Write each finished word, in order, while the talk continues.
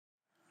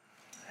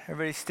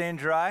Everybody staying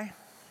dry?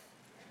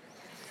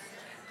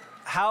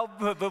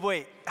 But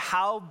wait,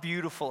 how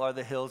beautiful are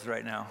the hills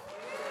right now?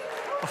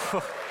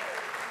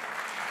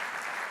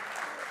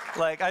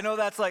 Like, I know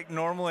that's like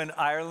normal in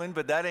Ireland,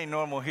 but that ain't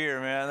normal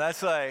here, man.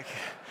 That's like,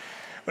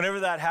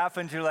 whenever that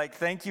happens, you're like,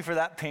 thank you for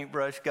that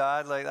paintbrush,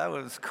 God. Like, that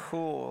was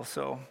cool.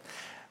 So,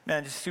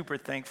 man, just super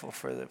thankful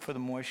for the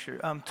moisture.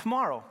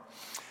 Tomorrow,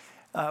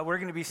 we're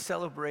going to be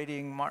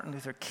celebrating Martin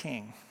Luther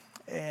King.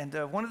 And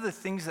one of the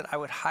things that I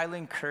would highly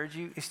encourage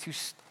you is to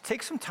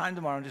take some time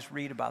tomorrow and just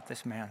read about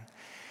this man.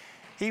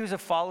 He was a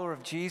follower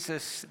of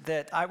Jesus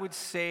that I would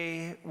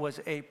say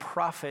was a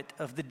prophet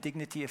of the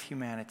dignity of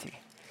humanity.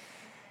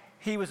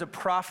 He was a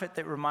prophet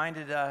that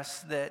reminded us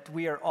that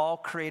we are all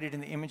created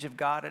in the image of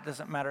God. It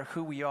doesn't matter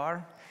who we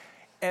are.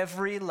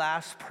 Every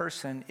last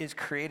person is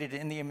created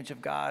in the image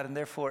of God, and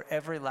therefore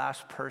every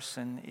last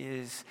person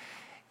is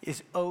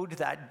owed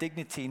that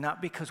dignity,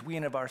 not because we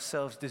in of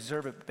ourselves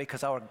deserve it, but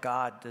because our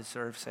God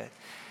deserves it.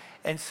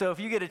 And so if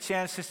you get a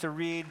chance just to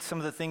read some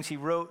of the things he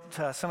wrote,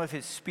 some of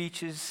his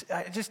speeches,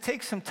 just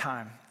take some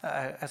time.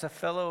 As a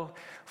fellow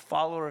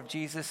follower of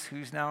Jesus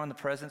who's now in the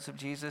presence of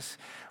Jesus,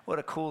 what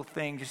a cool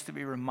thing just to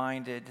be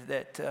reminded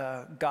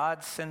that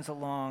God sends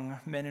along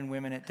men and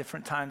women at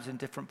different times in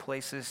different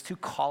places to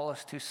call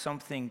us to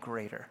something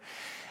greater.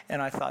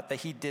 And I thought that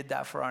he did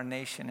that for our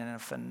nation in a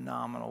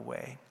phenomenal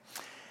way.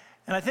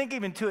 And I think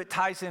even too, it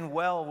ties in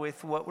well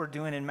with what we're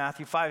doing in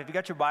Matthew 5. If you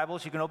got your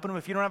Bibles, you can open them.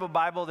 If you don't have a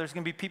Bible, there's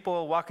going to be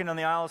people walking down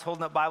the aisles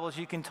holding up Bibles.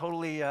 You can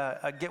totally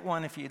get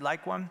one if you'd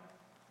like one.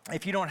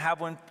 If you don't have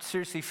one,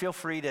 seriously, feel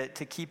free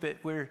to keep it.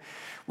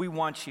 We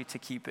want you to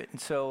keep it. And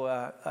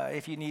so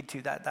if you need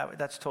to,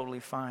 that's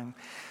totally fine.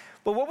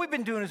 But what we've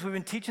been doing is we've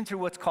been teaching through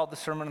what's called the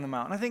Sermon on the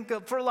Mount. And I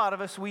think for a lot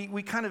of us,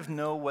 we kind of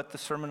know what the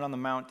Sermon on the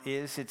Mount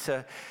is.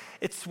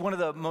 It's one of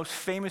the most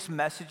famous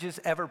messages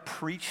ever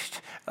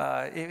preached.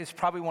 It's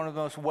probably one of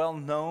the most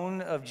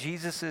well-known of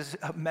Jesus's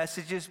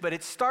messages, but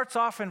it starts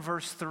off in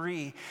verse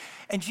 3,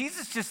 and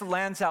Jesus just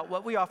lands out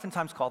what we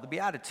oftentimes call the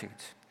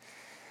Beatitudes.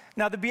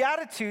 Now, the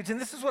Beatitudes,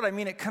 and this is what I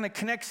mean, it kind of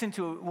connects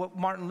into what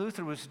Martin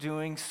Luther was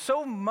doing.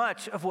 So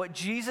much of what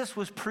Jesus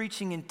was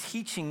preaching and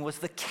teaching was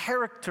the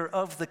character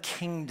of the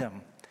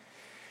kingdom.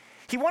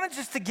 He wanted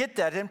just to get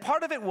that, and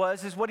part of it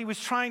is what he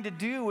was trying to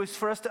do was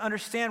for us to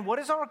understand what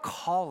is our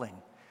calling.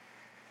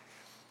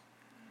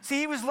 See,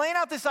 he was laying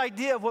out this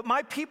idea of what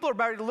my people are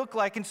about to look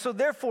like, and so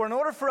therefore, in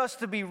order for us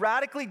to be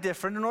radically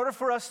different, in order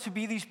for us to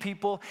be these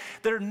people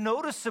that are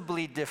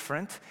noticeably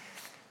different,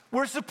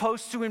 we're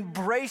supposed to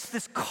embrace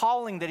this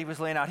calling that he was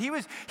laying out. He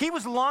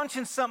was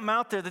launching something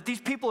out there that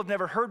these people have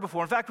never heard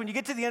before. In fact, when you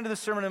get to the end of the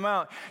Sermon on the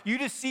Mount, you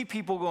just see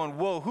people going,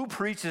 whoa, who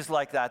preaches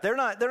like that? They're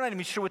not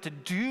even sure what to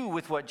do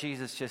with what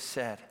Jesus just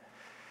said.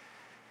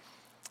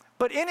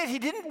 But in it, he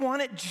didn't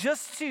want it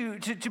just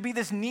to be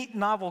this neat,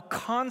 novel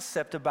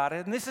concept about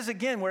it. And this is,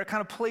 again, where it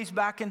kind of plays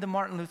back into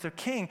Martin Luther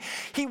King.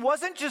 He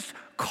wasn't just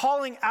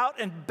calling out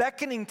and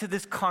beckoning to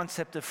this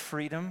concept of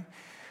freedom.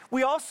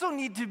 We also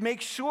need to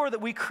make sure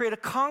that we create a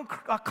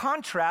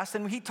contrast,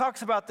 and he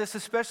talks about this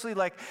especially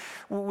like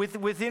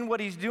within what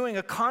he's doing,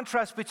 a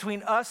contrast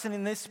between us and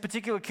in this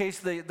particular case,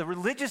 the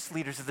religious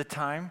leaders of the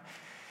time.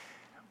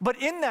 But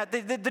in that,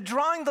 the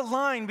drawing the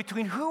line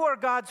between who are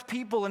God's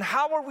people and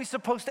how are we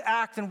supposed to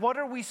act and what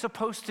are we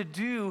supposed to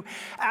do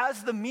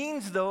as the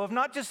means, though, of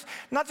not just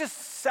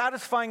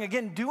satisfying,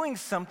 again, doing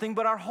something,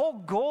 but our whole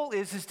goal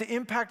is to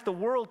impact the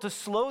world, to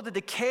slow the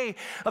decay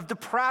of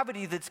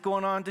depravity that's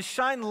going on, to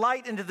shine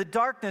light into the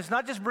darkness,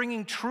 not just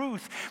bringing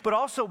truth, but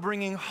also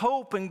bringing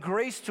hope and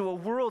grace to a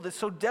world that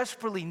so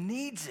desperately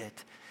needs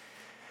it.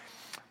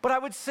 But I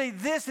would say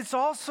this, it's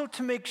also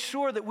to make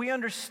sure that we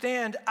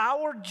understand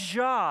our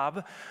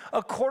job,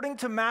 according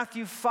to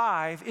Matthew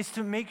 5, is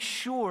to make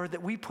sure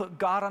that we put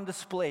God on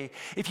display.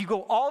 If you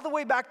go all the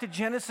way back to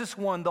Genesis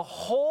 1, the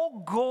whole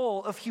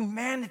goal of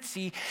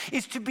humanity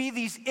is to be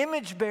these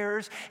image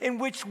bearers in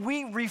which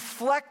we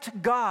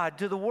reflect God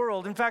to the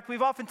world. In fact,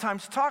 we've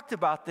oftentimes talked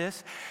about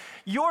this.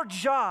 Your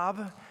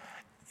job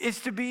is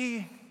to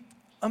be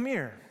a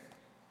mirror.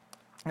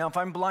 Now, if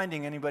I'm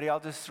blinding anybody, I'll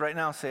just right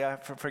now say,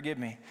 forgive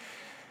me.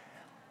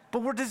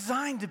 But we're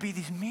designed to be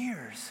these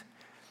mirrors.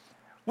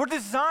 We're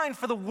designed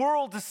for the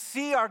world to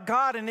see our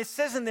God. And it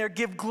says in there,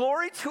 give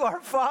glory to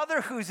our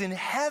Father who's in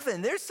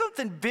heaven. There's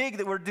something big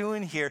that we're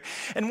doing here.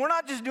 And we're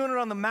not just doing it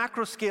on the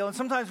macro scale. And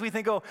sometimes we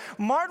think, oh,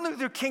 Martin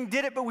Luther King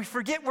did it, but we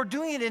forget we're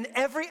doing it in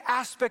every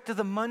aspect of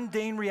the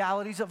mundane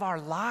realities of our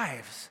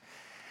lives.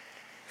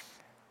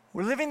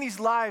 We're living these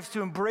lives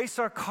to embrace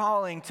our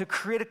calling, to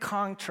create a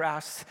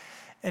contrast,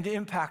 and to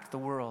impact the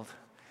world.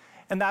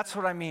 And that's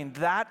what I mean.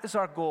 That is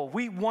our goal.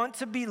 We want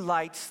to be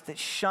lights that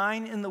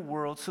shine in the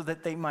world so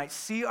that they might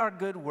see our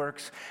good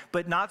works,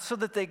 but not so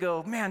that they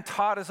go, man,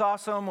 Todd is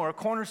awesome or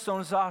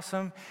Cornerstone is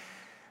awesome,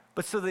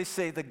 but so they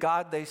say the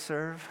God they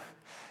serve,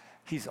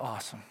 he's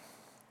awesome.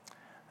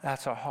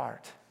 That's our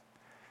heart.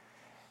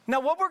 Now,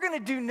 what we're going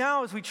to do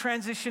now as we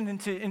transition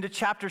into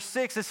chapter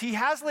 6 is he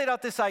has laid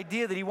out this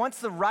idea that he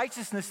wants the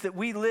righteousness that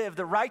we live,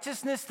 the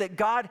righteousness that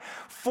God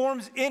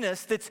forms in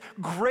us that's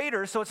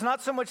greater. So it's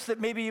not so much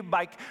that maybe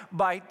by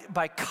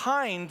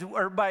kind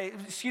or by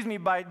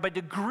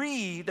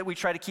degree that we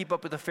try to keep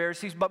up with the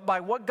Pharisees, but by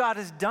what God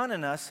has done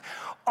in us.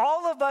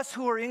 All of us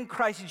who are in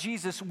Christ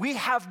Jesus, we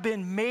have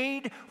been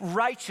made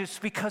righteous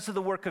because of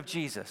the work of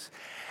Jesus.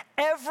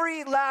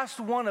 Every last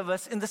one of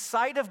us in the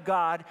sight of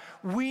God,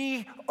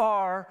 we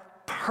are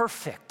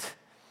perfect.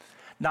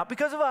 Not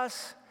because of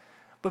us,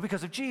 but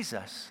because of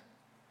Jesus.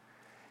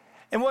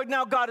 And what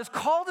now God has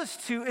called us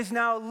to is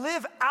now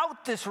live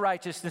out this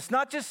righteousness,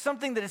 not just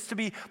something that is to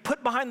be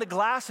put behind the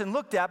glass and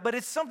looked at, but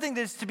it's something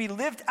that is to be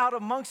lived out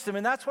amongst them.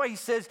 And that's why he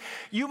says,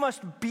 you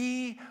must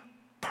be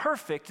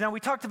perfect. Now, we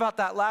talked about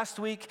that last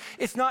week.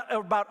 It's not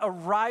about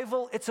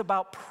arrival, it's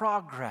about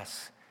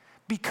progress.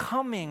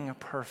 Becoming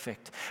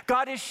perfect.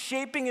 God is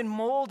shaping and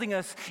molding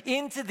us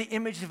into the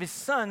image of his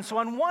son. So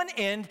on one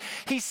end,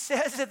 he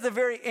says at the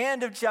very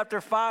end of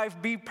chapter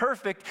 5, be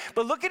perfect.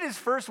 But look at his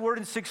first word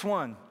in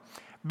 6:1.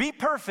 Be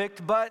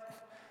perfect, but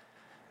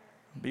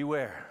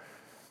beware.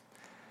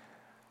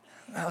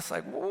 I was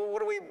like,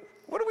 what are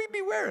we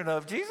bewaring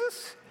of,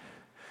 Jesus?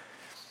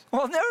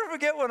 Well, I'll never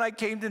forget when I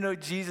came to know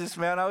Jesus,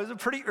 man. I was a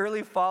pretty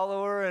early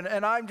follower,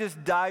 and I'm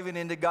just diving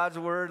into God's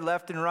word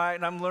left and right,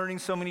 and I'm learning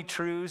so many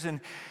truths.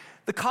 And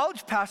the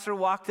college pastor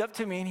walked up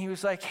to me and he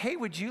was like, hey,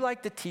 would you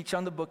like to teach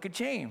on the book of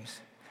James?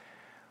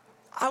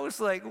 I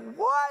was like,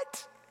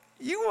 what?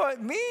 You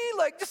want me?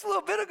 Like just a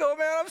little bit ago,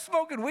 man, I'm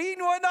smoking weed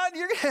and whatnot, and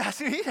you're going to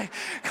ask me to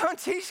come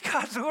teach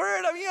God's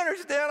word? I mean, you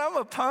understand, I'm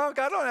a punk.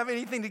 I don't have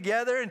anything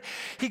together. And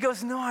he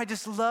goes, no, I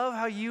just love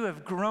how you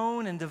have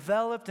grown and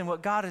developed and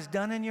what God has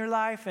done in your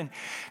life and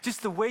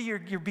just the way you're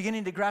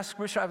beginning to grasp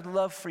Scripture. I would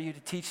love for you to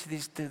teach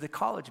the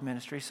college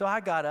ministry. So I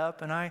got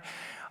up and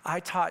I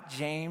taught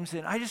James,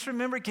 and I just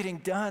remember getting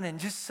done and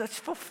just such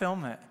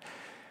fulfillment.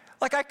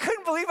 Like I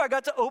couldn't believe I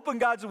got to open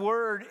God's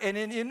word, and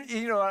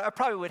I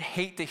probably would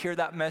hate to hear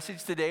that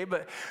message today,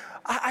 but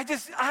I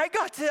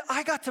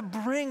got to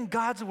bring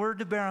God's word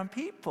to bear on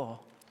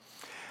people.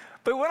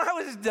 But when I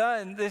was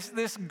done,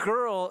 this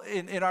girl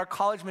in our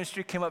college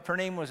ministry came up. Her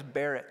name was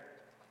Barrett.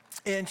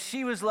 And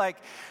she was like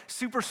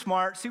super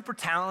smart, super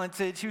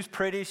talented. She was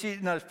pretty.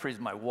 She's not as pretty as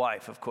my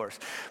wife, of course.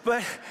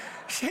 But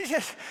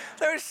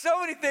there were so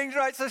many things,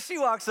 right? So she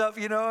walks up,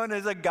 and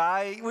as a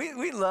guy,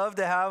 we love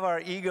to have our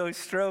egos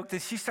stroked.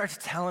 And she starts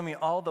telling me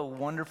all the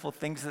wonderful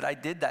things that I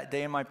did that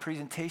day in my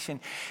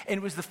presentation. And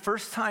it was the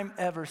first time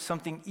ever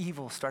something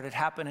evil started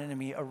happening to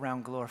me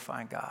around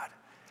glorifying God.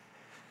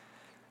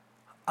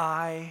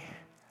 I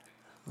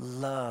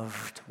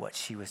loved what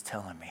she was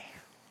telling me.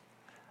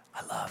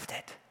 I loved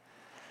it.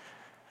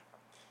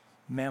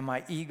 Man,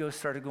 my ego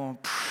started going.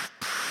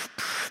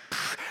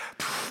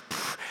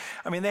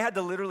 I mean, they had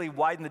to literally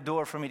widen the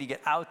door for me to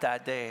get out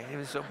that day. It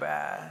was so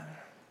bad.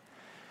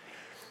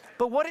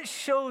 But what it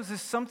shows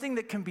is something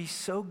that can be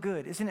so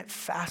good, isn't it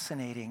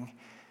fascinating,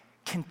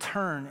 can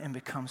turn and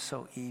become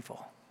so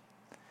evil.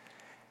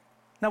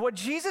 Now, what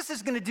Jesus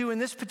is going to do in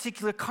this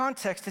particular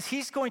context is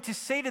he's going to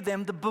say to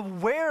them, the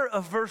beware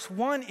of verse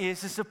 1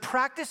 is of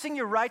practicing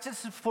your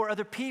righteousness for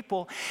other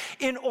people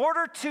in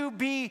order to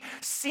be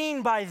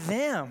seen by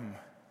them.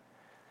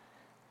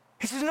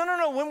 He says,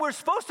 no, when we're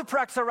supposed to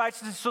practice our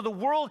righteousness so the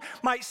world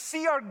might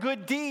see our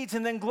good deeds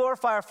and then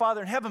glorify our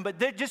Father in heaven. But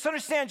just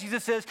understand,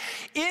 Jesus says,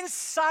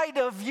 inside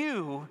of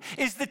you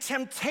is the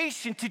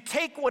temptation to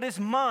take what is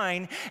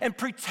mine and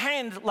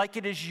pretend like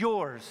it is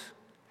yours.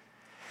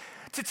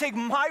 To take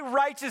my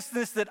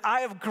righteousness that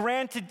I have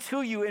granted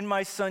to you in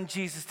my son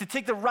Jesus, to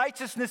take the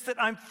righteousness that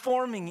I'm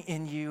forming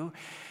in you,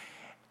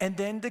 and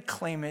then to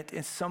claim it,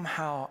 and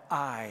somehow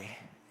I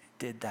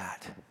did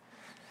that.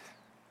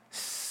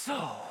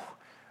 So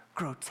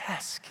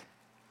grotesque.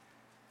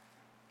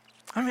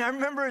 I mean, I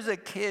remember as a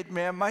kid,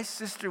 man, my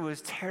sister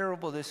was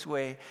terrible this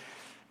way.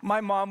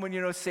 My mom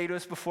would, say to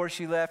us before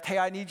she left, hey,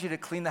 I need you to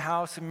clean the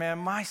house. And man,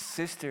 my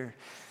sister,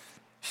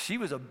 she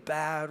was a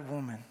bad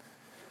woman.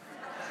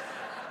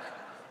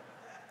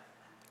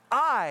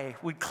 I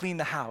would clean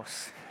the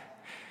house.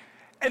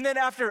 And then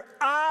after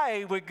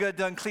I would get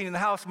done cleaning the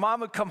house, Mom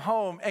would come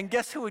home, and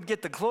guess who would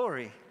get the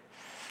glory?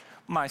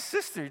 My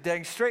sister,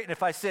 dang straight. And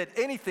if I said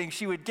anything,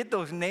 she would get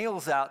those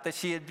nails out that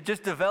she had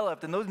just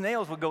developed, and those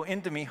nails would go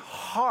into me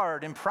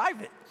hard in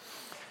private.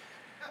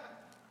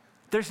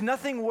 There's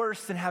nothing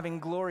worse than having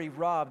glory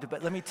robbed,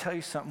 but let me tell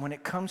you something. When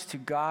it comes to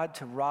God,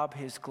 to rob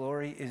his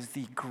glory is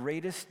the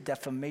greatest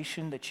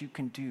defamation that you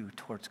can do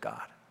towards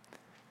God.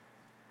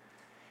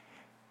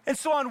 And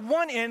so on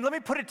one end, let me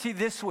put it to you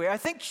this way. I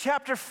think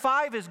chapter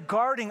 5 is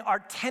guarding our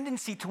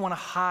tendency to want to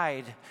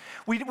hide.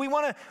 We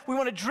want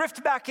to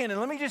drift back in. And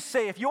let me just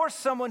say, if you're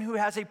someone who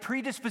has a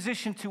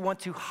predisposition to want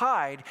to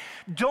hide,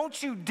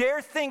 don't you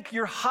dare think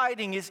your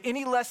hiding is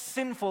any less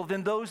sinful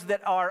than those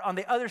that are on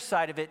the other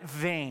side of it,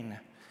 vain.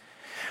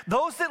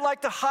 Those that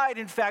like to hide,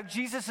 in fact,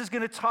 Jesus is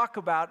going to talk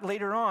about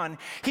later on.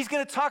 He's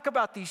going to talk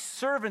about these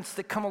servants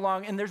that come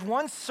along, and there's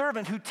one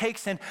servant who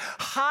takes and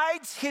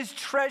hides his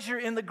treasure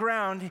in the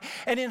ground.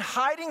 And in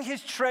hiding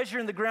his treasure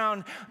in the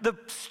ground, the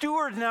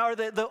steward now, or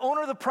the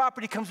owner of the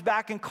property comes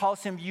back and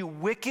calls him, "You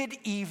wicked,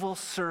 evil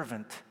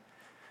servant."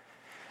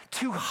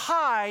 To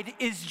hide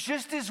is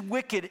just as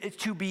wicked as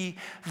to be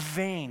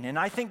vain. And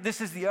I think this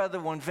is the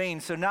other one, vain.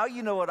 So now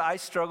you know what I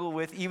struggle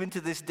with, even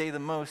to this day the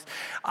most.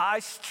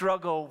 I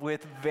struggle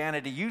with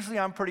vanity. Usually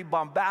I'm pretty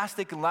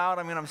bombastic and loud.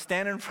 I mean, I'm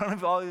standing in front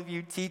of all of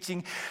you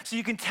teaching. So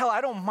you can tell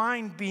I don't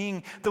mind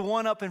being the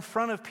one up in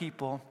front of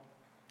people.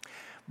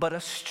 But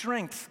a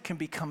strength can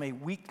become a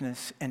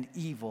weakness and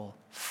evil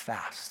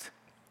fast.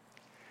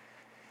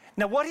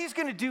 Now, what he's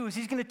going to do is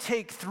he's going to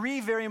take three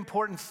very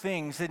important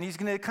things and he's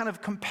going to kind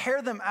of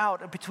compare them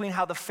out between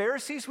how the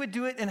Pharisees would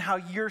do it and how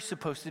you're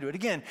supposed to do it.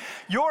 Again,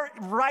 your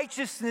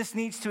righteousness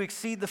needs to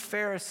exceed the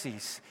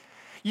Pharisees.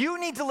 You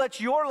need to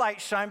let your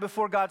light shine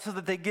before God so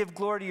that they give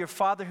glory to your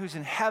Father who's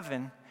in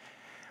heaven.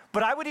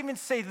 But I would even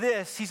say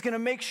this, he's going to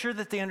make sure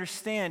that they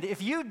understand,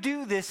 if you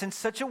do this in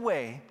such a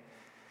way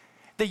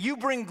that you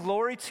bring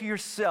glory to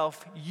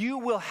yourself, you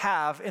will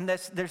have, and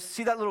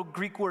see that little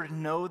Greek word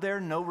no there,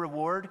 no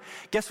reward?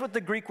 Guess what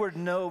the Greek word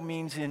no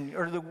means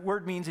or the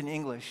word means in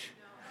English?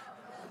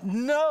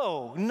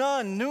 No,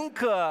 none,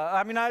 nunca.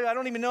 I mean, I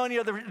don't even know any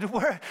other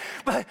word,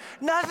 but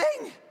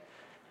nothing.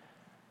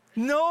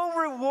 No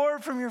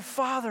reward from your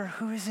Father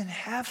who is in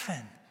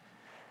heaven.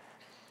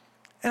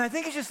 And I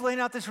think he's just laying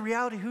out this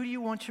reality. Who do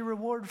you want your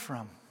reward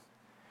from?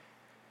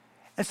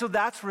 And so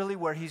that's really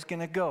where he's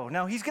going to go.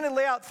 Now, he's going to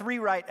lay out three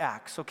right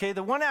acts, okay?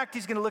 The one act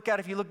he's going to look at,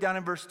 if you look down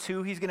in verse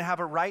 2, he's going to have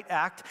a right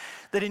act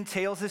that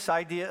entails this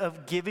idea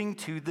of giving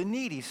to the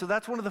needy. So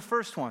that's one of the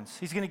first ones.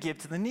 He's going to give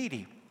to the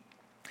needy.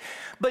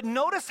 But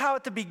notice how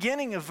at the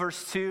beginning of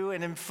verse 2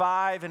 and in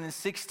 5 and in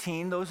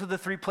 16, those are the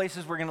three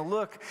places we're going to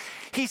look.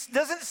 He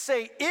doesn't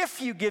say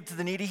if you give to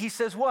the needy, he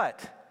says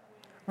what?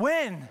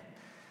 When.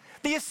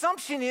 The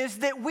assumption is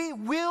that we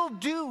will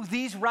do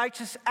these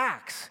righteous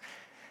acts.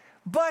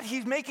 But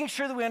he's making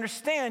sure that we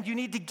understand you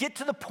need to get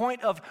to the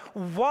point of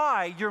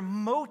why, your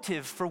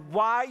motive for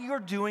why you're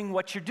doing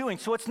what you're doing.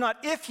 So it's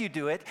not if you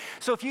do it.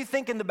 So if you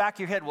think in the back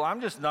of your head, well,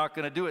 I'm just not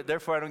going to do it,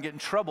 therefore I don't get in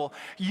trouble,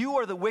 you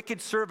are the wicked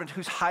servant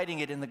who's hiding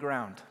it in the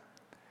ground.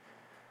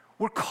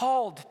 We're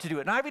called to do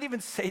it. And I would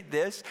even say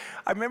this.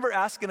 I remember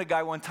asking a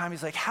guy one time,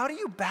 he's like, how do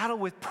you battle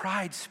with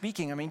pride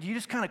speaking? I mean, do you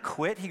just kind of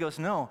quit? He goes,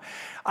 no,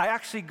 I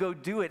actually go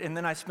do it, and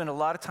then I spend a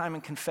lot of time in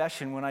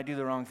confession when I do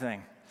the wrong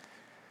thing.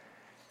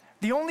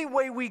 The only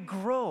way we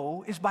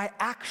grow is by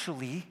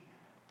actually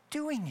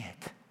doing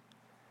it.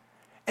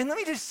 And let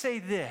me just say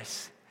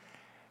this.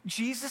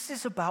 Jesus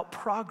is about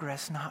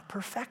progress, not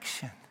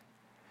perfection.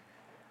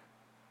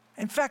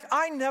 In fact,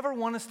 I never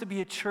want us to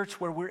be a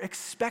church where we're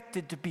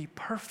expected to be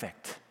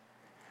perfect.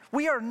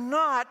 We are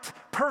not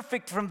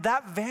perfect from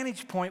that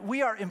vantage point.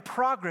 We are in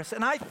progress.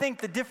 And I think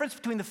the difference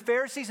between the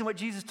Pharisees and what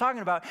Jesus is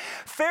talking about,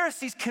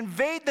 Pharisees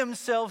conveyed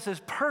themselves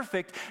as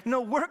perfect. No,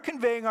 we're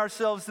conveying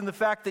ourselves in the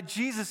fact that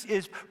Jesus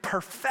is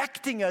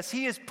perfecting us.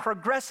 He is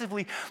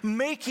progressively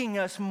making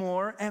us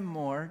more and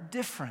more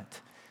different.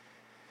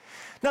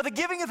 Now, the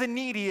giving of the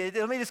needy,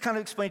 let me just kind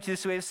of explain to you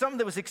this way. It's something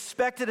that was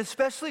expected,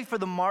 especially for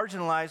the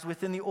marginalized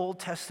within the Old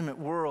Testament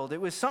world.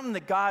 It was something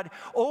that God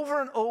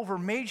over and over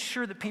made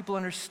sure that people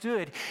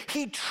understood.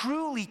 He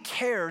truly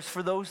cares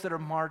for those that are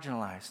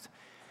marginalized.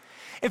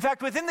 In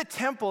fact, within the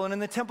temple and in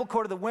the temple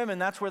court of the women,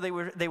 that's where they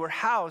were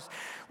housed,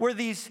 were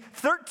these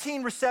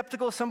 13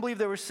 receptacles. Some believe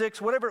there were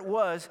 6, whatever it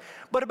was.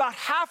 But about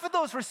half of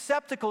those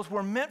receptacles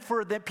were meant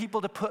for the people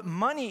to put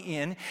money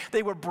in.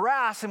 They were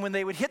brass, and when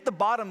they would hit the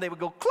bottom, they would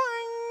go clang.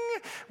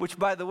 Which,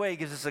 by the way,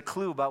 gives us a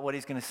clue about what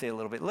he's going to say a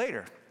little bit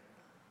later.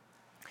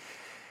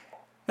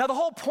 Now, the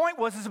whole point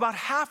is about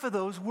half of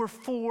those were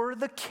for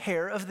the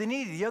care of the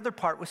needy. The other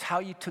part was how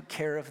you took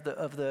care of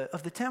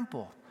the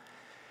temple.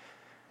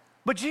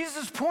 But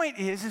Jesus' point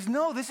is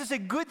no, this is a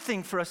good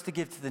thing for us to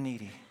give to the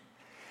needy.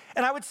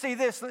 And I would say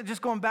this,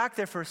 just going back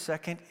there for a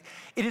second,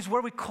 it is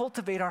where we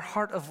cultivate our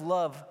heart of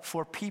love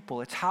for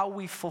people. It's how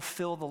we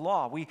fulfill the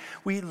law.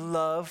 We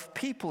love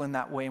people in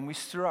that way, and we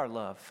stir our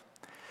love.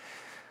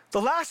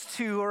 The last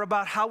two are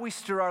about how we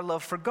stir our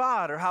love for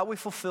God or how we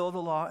fulfill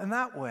the law in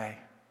that way.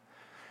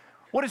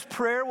 What is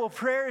prayer? Well,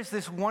 prayer is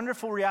this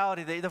wonderful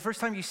reality. The first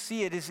time you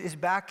see it is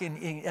back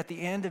at the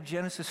end of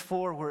Genesis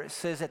 4, where it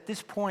says at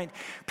this point,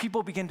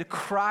 people begin to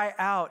cry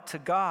out to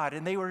God,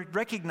 and they were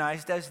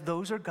recognized as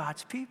those are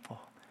God's people.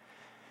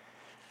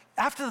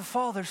 After the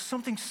fall, there's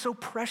something so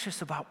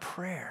precious about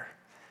prayer.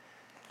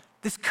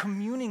 This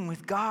communing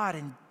with God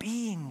and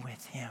being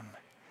with Him.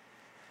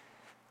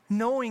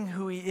 Knowing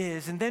who He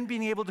is, and then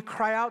being able to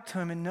cry out to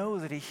Him and know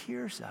that He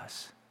hears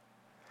us.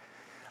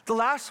 The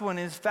last one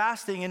is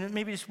fasting, and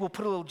maybe we'll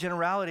put a little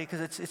generality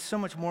because it's so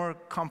much more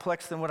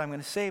complex than what I'm going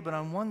to say, but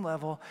on one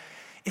level,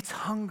 it's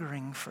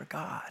hungering for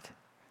God.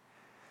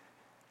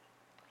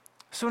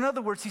 So in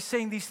other words, he's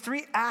saying these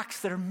three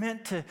acts that are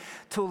meant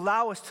to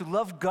allow us to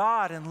love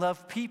God and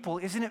love people,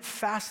 isn't it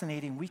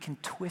fascinating? We can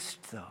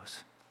twist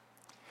those.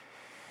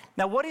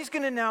 Now, what he's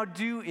going to now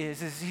do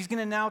is he's going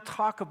to now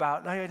talk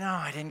about, no,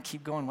 I didn't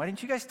keep going. Why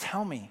didn't you guys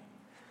tell me?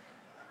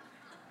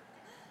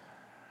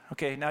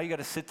 Okay, now you got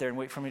to sit there and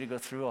wait for me to go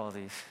through all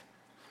these.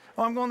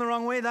 Oh, I'm going the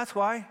wrong way, that's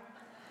why.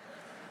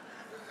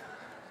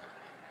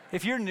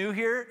 If you're new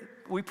here,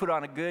 we put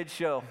on a good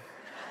show.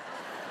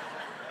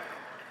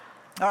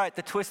 All right,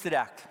 the twisted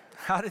act.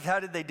 How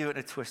did they do it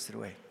in a twisted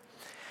way?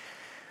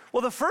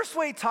 Well, the first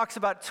way he talks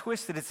about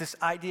twisted is this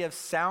idea of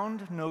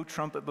sound no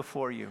trumpet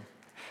before you.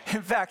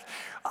 In fact,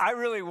 I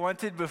really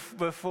wanted,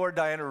 before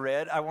Diana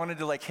read, I wanted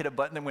to like hit a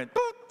button that went,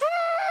 boop,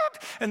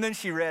 boop, and then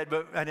she read,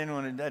 but I didn't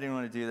want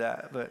to do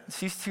that, but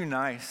she's too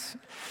nice.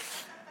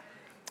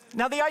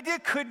 Now, the idea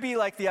could be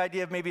like the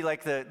idea of maybe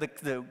like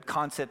the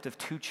concept of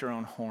toot your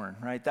own horn,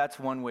 right? That's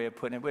one way of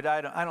putting it, but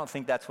I don't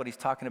think that's what he's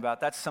talking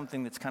about. That's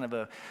something that's kind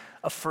of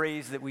a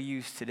phrase that we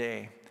use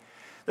today.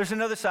 There's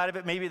another side of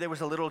it. Maybe there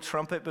was a little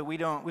trumpet, but we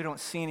don't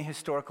see any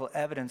historical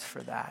evidence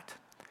for that.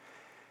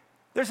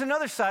 There's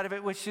another side of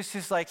it, which is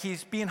just like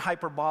he's being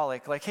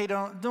hyperbolic. Like, hey,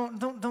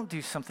 don't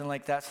do something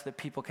like that so that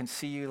people can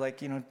see you, like,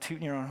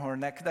 tooting your own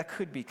horn. That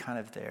could be kind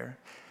of there.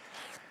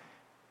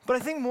 But I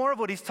think more of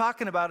what he's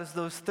talking about is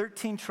those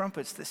 13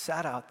 trumpets that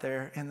sat out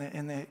there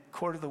in the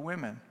court of the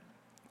women.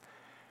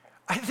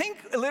 I think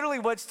literally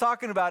what's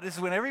talking about is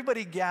when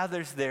everybody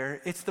gathers there,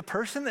 it's the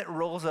person that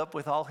rolls up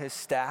with all his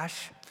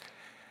stash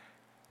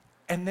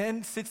and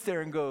then sits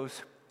there and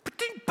goes,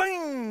 ding,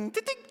 bang,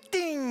 ding,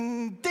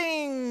 ding,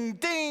 ding,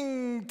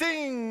 ding,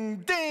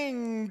 ding,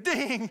 ding,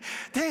 ding,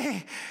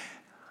 ding.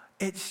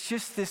 It's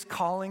just this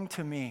calling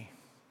to me.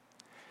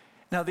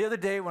 Now, the other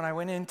day when I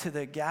went into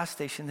the gas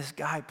station, this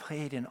guy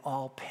played in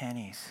all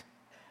pennies.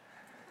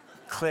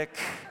 Click,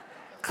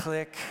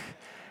 click,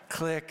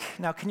 click.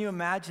 Now, can you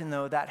imagine,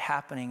 though, that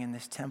happening in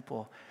this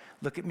temple?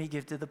 Look at me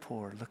give to the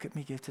poor. Look at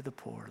me give to the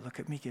poor.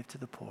 Look at me give to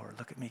the poor.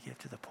 Look at me give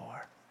to the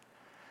poor.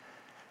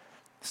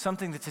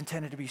 Something that's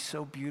intended to be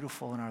so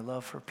beautiful in our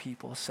love for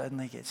people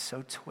suddenly gets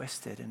so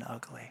twisted and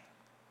ugly.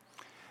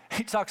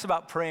 He talks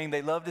about praying.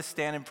 They love to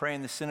stand and pray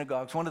in the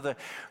synagogues. One of the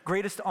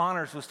greatest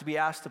honors was to be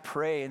asked to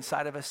pray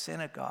inside of a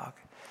synagogue.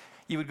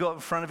 You would go up in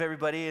front of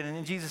everybody,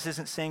 and Jesus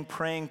isn't saying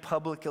praying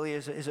publicly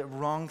is a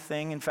wrong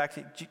thing. In fact,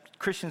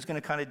 Christian's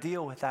going to kind of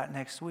deal with that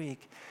next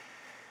week.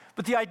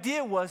 But the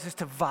idea is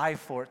to vie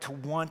for it, to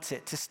want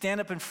it, to stand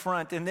up in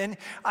front. And then,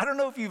 I don't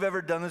know if you've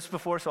ever done this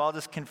before, so I'll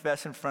just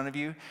confess in front of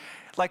you.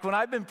 Like when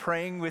I've been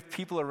praying with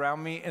people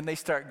around me, and they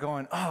start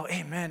going, oh,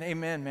 amen,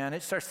 amen, man,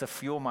 it starts to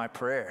fuel my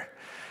prayer.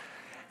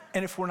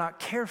 And if we're not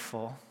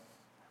careful,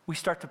 we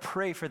start to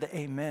pray for the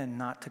amen,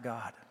 not to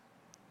God.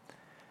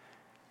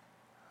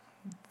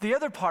 The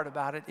other part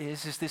about it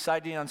is this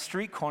idea on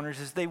street corners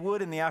is they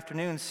would in the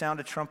afternoon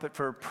sound a trumpet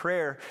for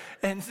prayer.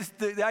 And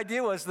the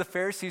idea was the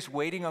Pharisees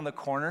waiting on the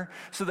corner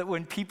so that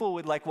when people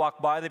would like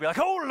walk by, they'd be like,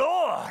 oh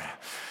Lord,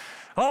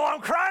 oh,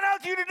 I'm crying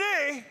out to you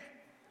today.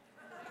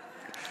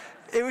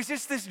 It was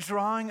just this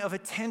drawing of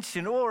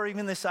attention, or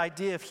even this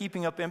idea of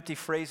heaping up empty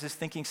phrases,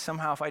 thinking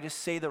somehow if I just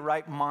say the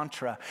right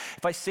mantra,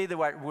 if I say the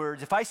right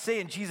words, if I say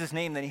in Jesus'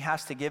 name, then he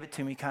has to give it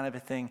to me kind of a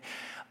thing.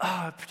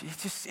 Oh,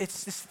 it's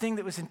this thing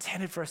that was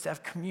intended for us to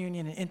have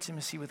communion and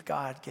intimacy with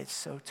God gets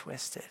so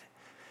twisted.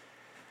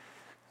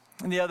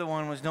 And the other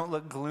one was don't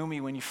look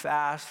gloomy when you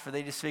fast, for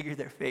they disfigure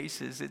their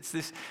faces. It's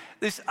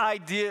this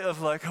idea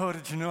of like, oh,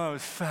 did you know I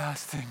was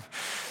fasting?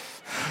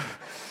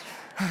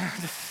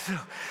 Just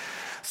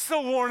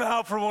so worn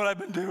out from what I've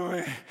been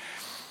doing.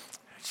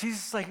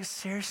 Jesus is like,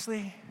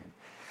 seriously?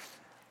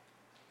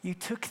 You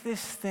took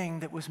this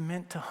thing that was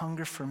meant to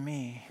hunger for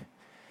me.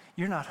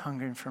 You're not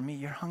hungering for me,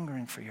 you're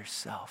hungering for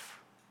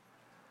yourself.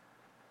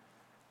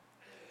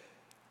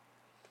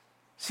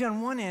 See,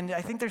 on one end,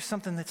 I think there's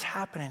something that's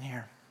happening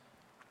here.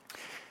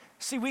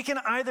 See, we can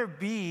either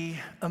be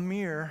a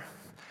mirror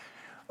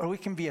or we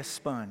can be a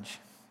sponge.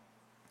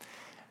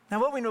 Now,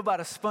 what we know about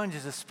a sponge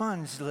is a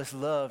sponge just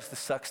loves to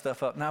suck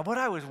stuff up. Now, what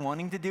I was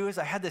wanting to do is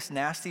I had this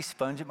nasty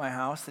sponge at my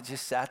house that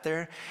just sat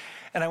there,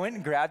 and I went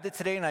and grabbed it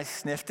today and I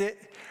sniffed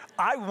it.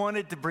 I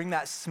wanted to bring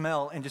that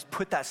smell and just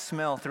put that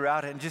smell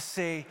throughout it and just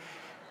say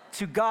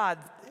to God,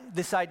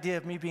 this idea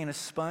of me being a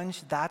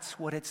sponge, that's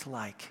what it's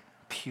like,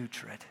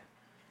 putrid.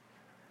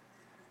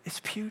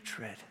 It's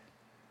putrid.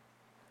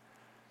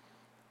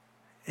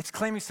 It's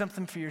claiming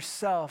something for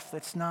yourself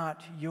that's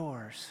not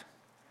yours.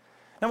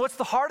 Now, what's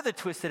the heart of the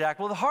twisted act?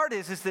 Well, the heart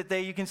is that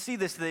you can see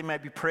this, that they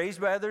might be praised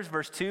by others,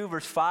 verse 2,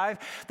 verse 5,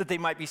 that they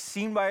might be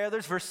seen by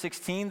others, verse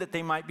 16, that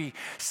they might be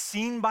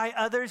seen by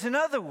others. In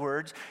other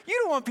words, you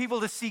don't want people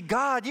to see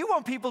God. You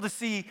want people to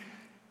see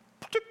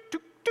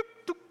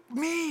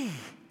me.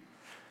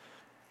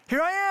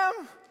 Here I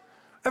am.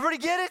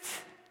 Everybody get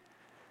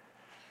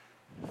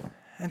it?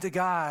 And to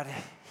God,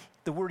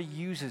 the word he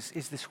uses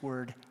is this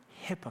word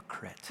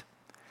hypocrite.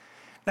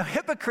 Now,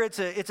 hypocrite's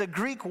it's a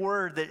Greek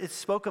word that it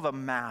spoke of a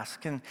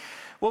mask. And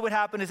what would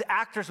happen is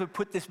actors would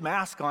put this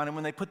mask on, and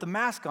when they put the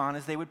mask on,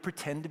 is they would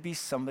pretend to be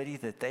somebody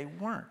that they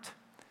weren't.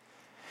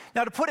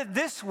 Now, to put it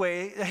this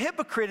way, a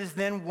hypocrite is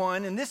then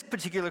one, in this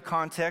particular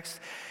context,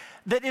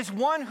 that is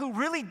one who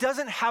really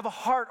doesn't have a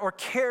heart or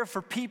care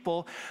for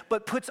people,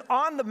 but puts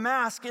on the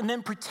mask and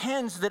then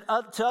pretends that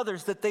to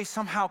others that they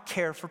somehow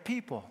care for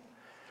people.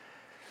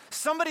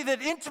 Somebody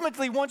that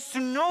intimately wants to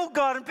know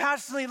God and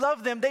passionately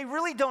love them, they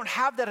really don't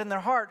have that in their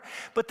heart,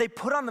 but they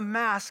put on the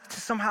mask to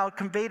somehow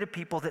convey to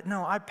people that,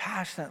 no, I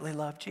passionately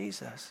love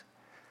Jesus.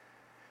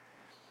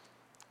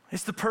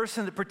 It's the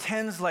person that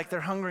pretends like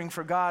they're hungering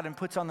for God and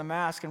puts on the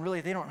mask, and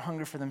really they don't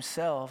hunger for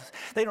themselves.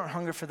 They don't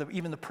hunger for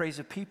even the praise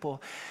of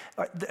people.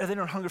 They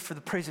don't hunger for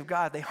the praise of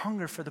God. They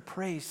hunger for the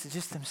praise to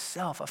just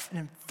themselves, an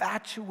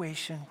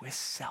infatuation with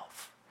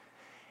self.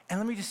 And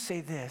let me just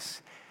say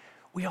this,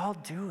 we all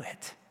do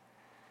it.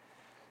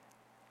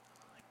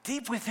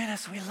 Deep within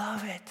us, we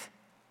love it.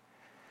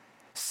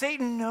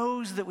 Satan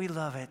knows that we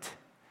love it.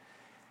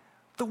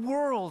 The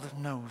world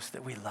knows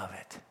that we love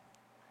it.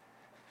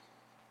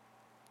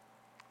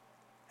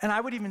 And I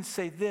would even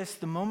say this,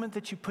 the moment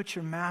that you put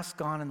your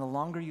mask on and the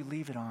longer you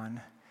leave it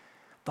on,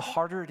 the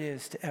harder it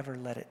is to ever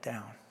let it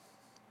down.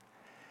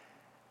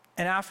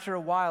 And after a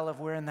while of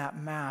wearing that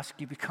mask,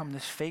 you become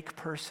this fake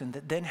person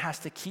that then has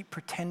to keep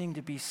pretending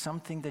to be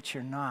something that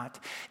you're not,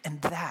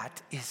 and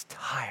that is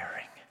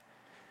tiring.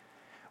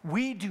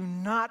 We do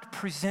not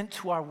present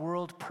to our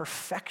world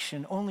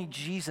perfection. Only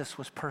Jesus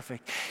was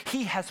perfect.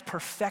 He has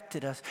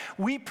perfected us.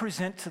 We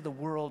present to the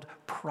world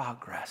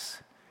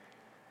progress.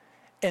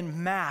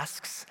 And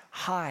masks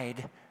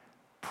hide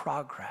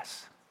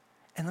progress.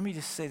 And let me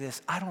just say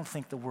this, I don't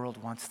think the world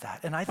wants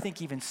that. And I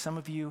think even some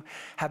of you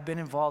have been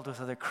involved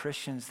with other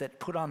Christians that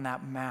put on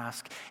that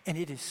mask, and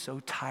it is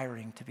so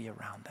tiring to be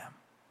around them.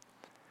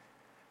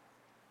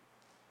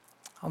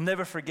 I'll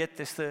never forget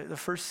this, the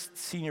first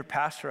senior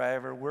pastor I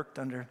ever worked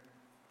under.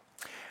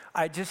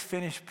 I just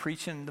finished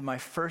preaching my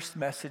first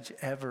message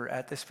ever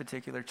at this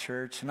particular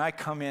church, and I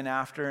come in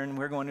after, and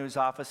we're going to his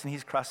office, and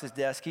he's across his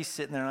desk. He's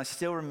sitting there, and I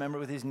still remember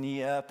with his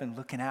knee up and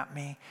looking at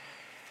me.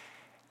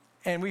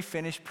 And we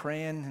finished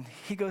praying, and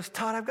he goes,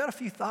 Todd, I've got a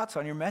few thoughts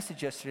on your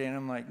message yesterday. And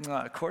I'm like, oh,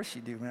 of course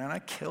you do, man. I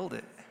killed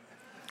it.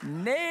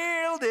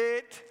 Nailed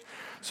it.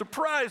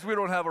 Surprised we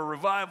don't have a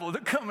revival in the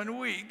coming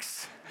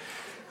weeks.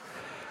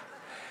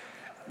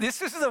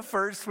 This is the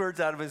first words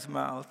out of his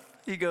mouth.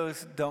 He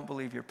goes, don't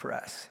believe your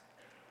press.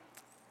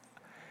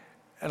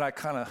 And I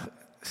kind of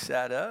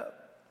sat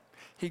up.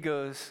 He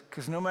goes,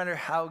 because no matter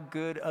how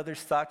good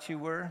others thought you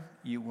were,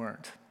 you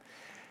weren't.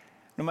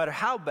 No matter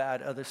how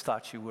bad others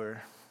thought you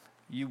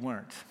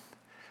weren't.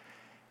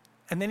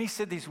 And then he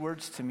said these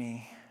words to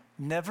me,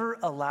 never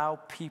allow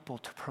people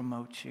to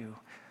promote you.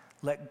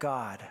 Let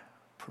God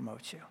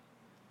promote you.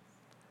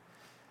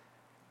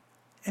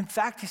 In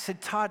fact, he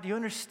said, Todd, do you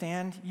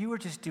understand? You were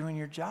just doing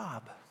your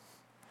job.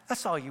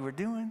 That's all you were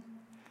doing.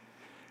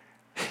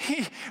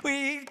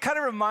 He kind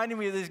of reminded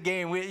me of this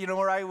game.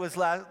 Where I was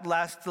the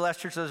last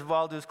church I was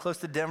involved, it was close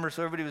to Denver,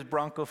 so everybody was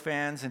Bronco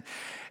fans.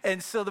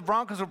 And so the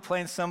Broncos were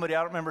playing somebody,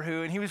 I don't remember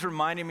who, and he was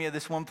reminding me of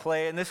this one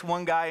play, and this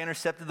one guy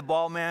intercepted the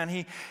ball, man.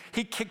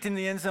 He kicked in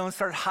the end zone,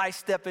 started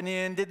high-stepping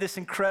in, did this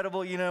incredible,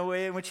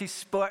 way in which he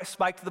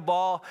spiked the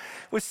ball,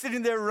 was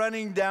sitting there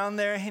running down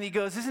there, and he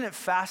goes, isn't it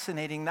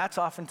fascinating? That's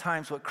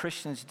oftentimes what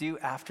Christians do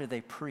after they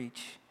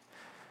preach.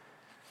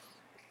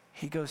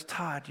 He goes,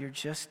 Todd, you're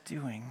just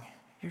doing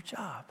your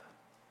job.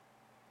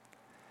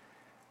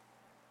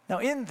 Now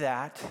in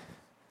that,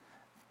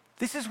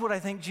 this is what I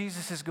think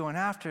Jesus is going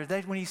after,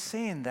 that when he's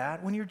saying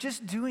that, when you're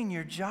just doing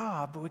your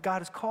job, what God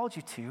has called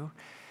you to,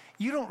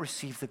 you don't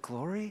receive the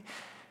glory,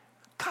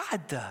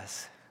 God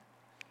does.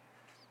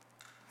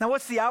 Now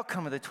what's the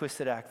outcome of the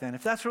twisted act then?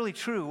 If that's really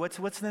true,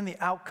 what's then the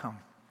outcome?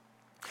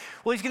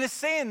 Well, he's going to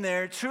say in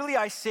there, truly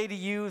I say to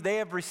you, they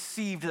have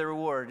received their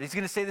reward. He's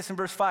going to say this in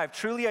verse 5.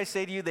 Truly I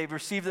say to you, they've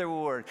received their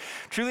reward.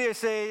 Truly I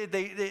say,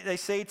 they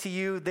say to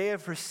you, they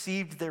have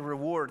received their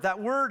reward. That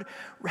word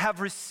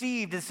have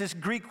received is this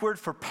Greek word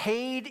for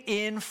paid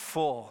in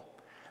full.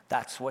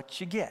 That's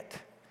what you get.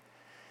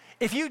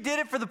 If you did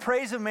it for the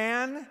praise of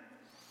man,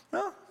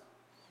 well,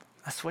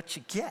 that's what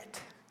you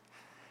get.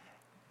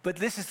 But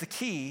this is the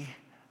key,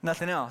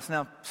 nothing else.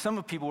 Now, some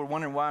of people were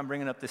wondering why I'm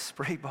bringing up this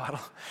spray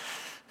bottle.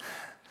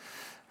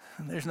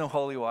 There's no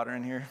holy water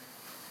in here.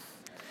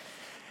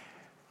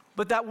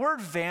 But that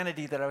word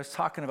vanity that I was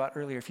talking about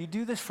earlier, if you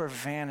do this for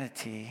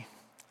vanity,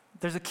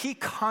 there's a key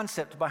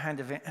concept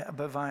behind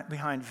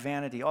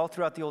vanity. All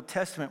throughout the Old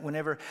Testament,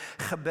 whenever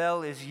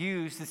chabel is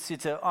used,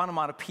 it's an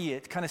onomatopoeia.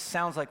 It kind of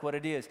sounds like what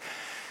it is.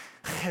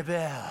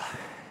 Chabel,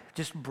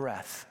 just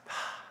breath.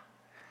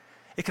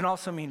 It can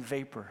also mean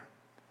vapor.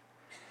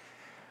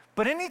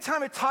 But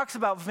anytime it talks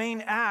about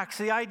vain acts,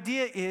 the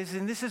idea is,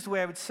 and this is the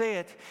way I would say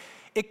it,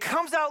 it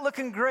comes out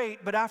looking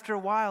great, but after a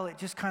while, it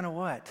just kind of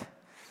what?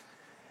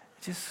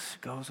 It just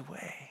goes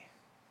away.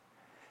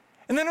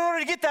 And then in order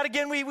to get that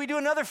again, we do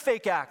another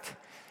fake act.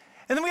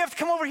 And then we have to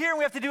come over here and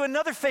we have to do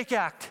another fake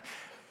act.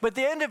 But at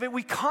the end of it,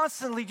 we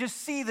constantly just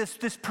see this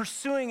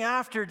pursuing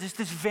after, just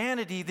this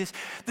vanity, this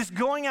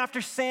going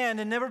after sand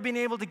and never being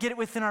able to get it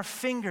within our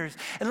fingers.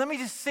 And let me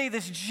just say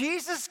this,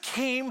 Jesus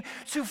came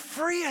to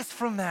free us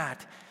from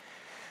that.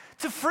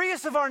 To free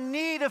us of our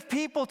need of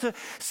people to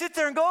sit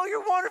there and go, oh,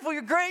 you're wonderful,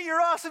 you're great,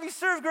 you're awesome, you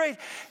serve great.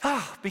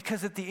 Oh,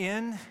 because at the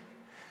end,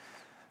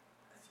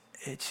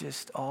 it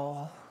just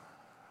all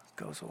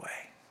goes away.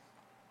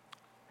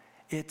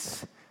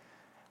 It's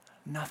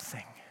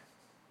nothing.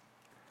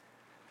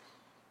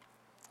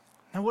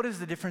 Now, what is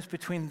the difference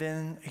between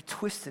then a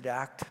twisted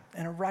act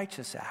and a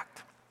righteous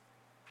act?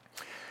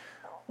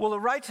 Well, a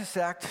righteous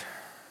act,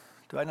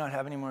 do I not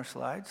have any more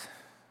slides?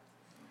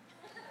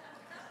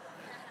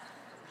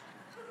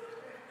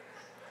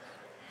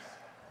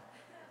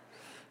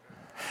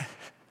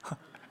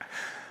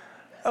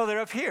 Oh,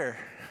 they're up here,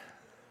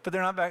 but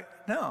they're not back.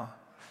 No,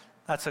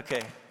 that's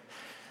okay.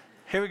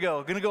 Here we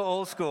go. Gonna go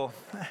old school.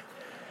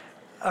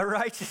 A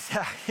righteous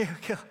act. Here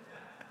we go.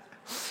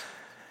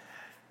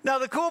 Now,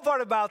 the cool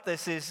part about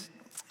this is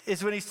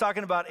when he's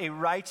talking about a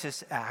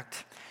righteous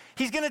act,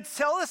 he's going to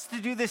tell us to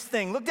do this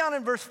thing. Look down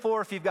in verse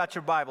 4 if you've got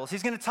your Bibles.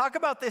 He's going to talk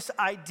about this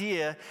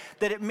idea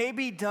that it may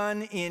be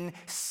done in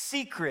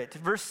secret.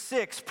 Verse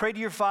 6, pray to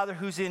your Father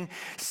who's in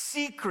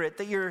secret,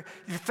 that your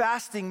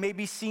fasting may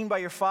be seen by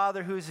your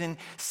Father who's in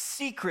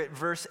secret.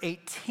 Verse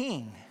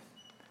 18.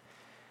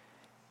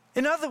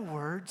 In other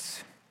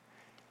words,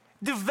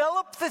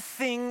 develop the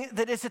thing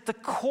that is at the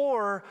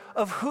core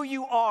of who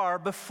you are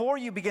before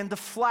you begin to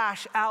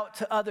flash out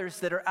to others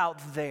that are out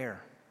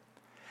there.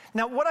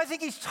 Now, what I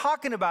think he's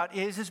talking about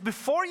is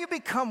before you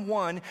become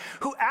one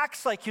who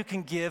acts like you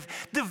can give,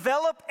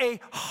 develop a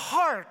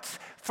heart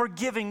for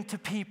giving to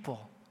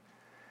people.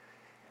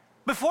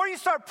 Before you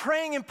start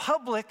praying in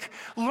public,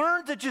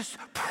 learn to just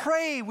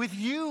pray with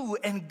you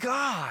and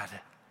God.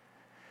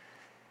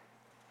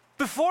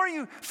 Before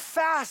you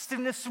fast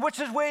in this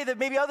way that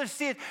maybe others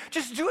see it,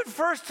 just do it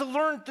first to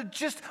learn to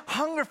just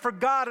hunger for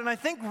God. And I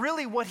think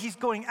really what he's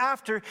going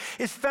after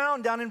is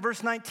found down in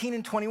verse 19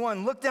 and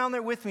 21. Look down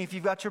there with me if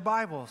you've got your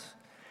Bibles.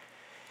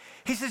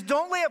 He says,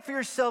 don't lay up for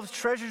yourselves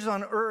treasures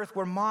on earth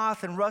where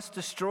moth and rust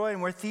destroy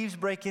and where thieves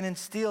break in and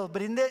steal.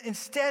 But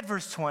instead,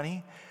 verse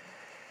 20,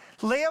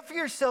 lay up for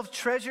yourselves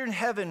treasure in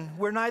heaven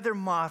where neither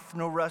moth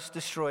nor rust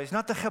destroys.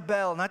 Not the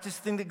chabel, not this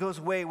thing that goes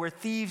away, where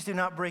thieves do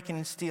not break in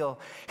and steal.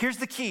 Here's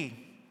the key.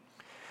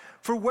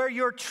 For where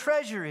your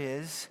treasure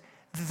is,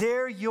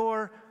 there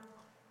your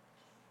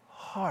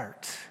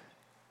heart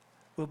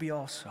will be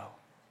also.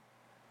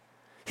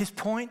 His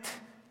point,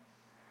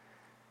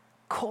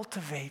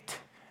 cultivate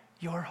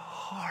your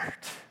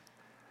heart.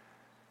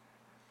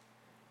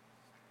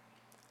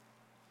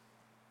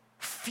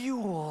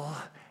 Fuel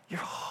your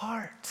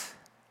heart.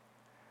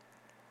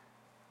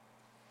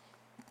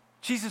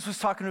 Jesus was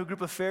talking to a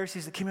group of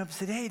Pharisees that came up and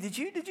said, hey, did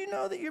you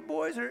know that your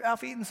boys are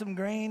out eating some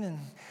grain and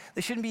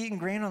they shouldn't be eating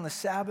grain on the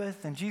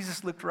Sabbath? And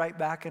Jesus looked right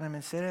back at him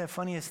and said,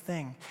 funniest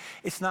thing,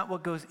 it's not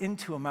what goes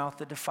into a mouth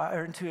that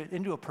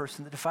into a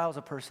person that defiles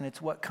a person.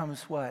 It's what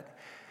comes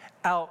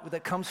out,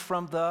 that comes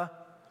from the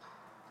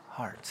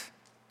heart.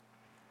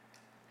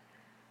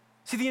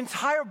 See, the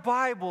entire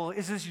Bible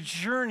is this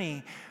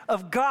journey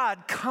of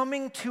God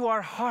coming to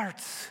our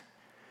hearts,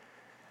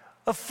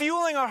 of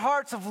fueling our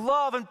hearts of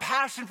love and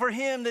passion for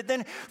him that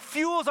then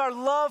fuels our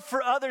love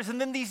for others. And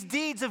then these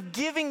deeds of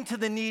giving to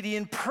the needy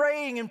and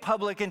praying in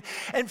public and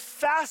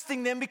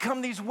fasting then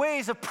become these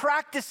ways of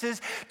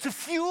practices to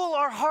fuel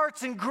our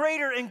hearts in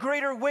greater and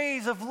greater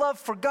ways of love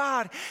for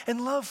God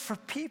and love for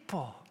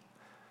people.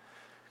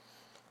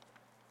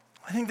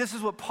 I think this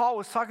is what Paul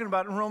was talking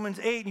about in Romans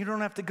 8, and you don't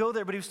have to go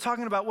there, but he was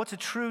talking about what's a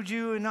true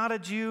Jew and not a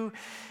Jew.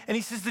 And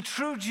he says the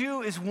true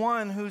Jew is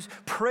one whose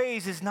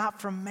praise is not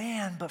from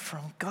man, but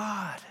from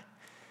God.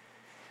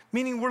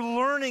 Meaning we're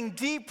learning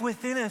deep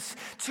within us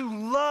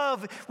to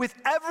love with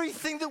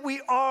everything that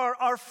we are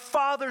our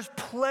Father's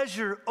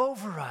pleasure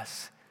over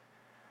us.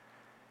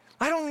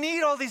 I don't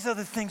need all these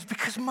other things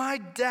because my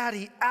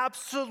daddy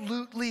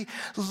absolutely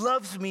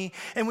loves me.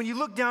 And when you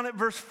look down at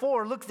verse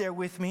 4, look there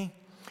with me.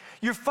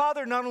 Your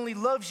Father not only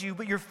loves you,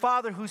 but your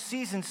Father who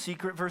sees in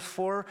secret, verse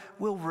 4,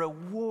 will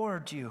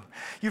reward you.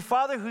 Your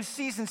Father who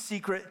sees in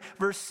secret,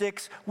 verse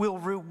 6, will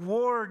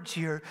reward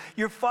you.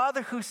 Your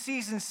Father who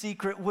sees in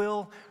secret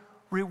will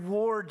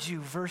reward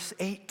you, verse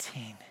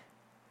 18.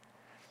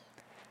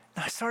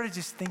 Now, I started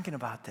just thinking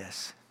about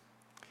this.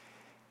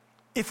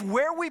 If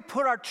where we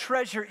put our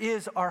treasure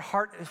is, our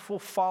heart will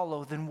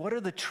follow, then what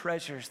are the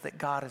treasures that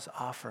God is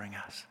offering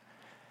us?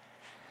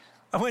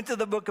 I went to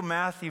the book of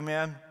Matthew,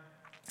 man.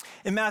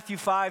 In Matthew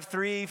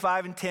 5:3,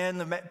 5 and 10,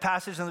 the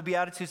passage on the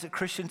Beatitudes that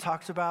Christian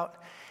talks about,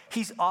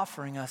 he's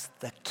offering us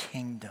the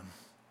kingdom.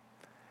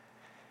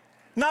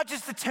 Not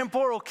just the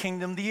temporal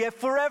kingdom, the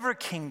forever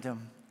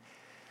kingdom.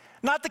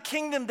 Not the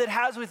kingdom that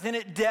has within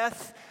it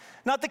death,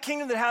 not the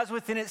kingdom that has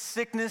within it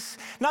sickness,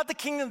 not the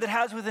kingdom that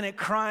has within it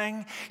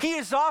crying. He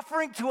is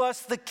offering to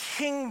us the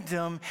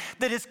kingdom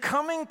that is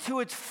coming to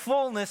its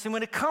fullness. And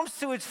when it comes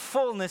to its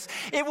fullness,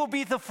 it will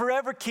be the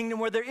forever kingdom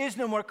where there is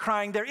no more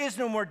crying, there is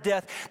no more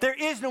death, there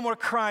is no more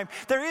crime,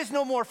 there is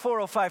no more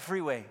 405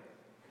 freeway.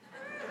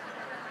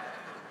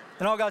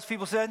 And all God's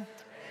people said, amen.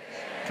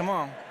 Come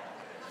on.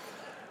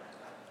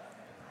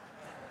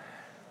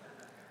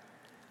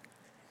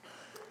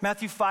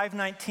 Matthew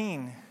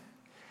 5:19.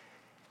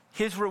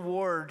 His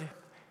reward,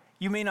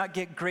 you may not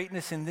get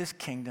greatness in this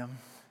kingdom,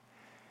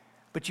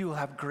 but you will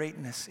have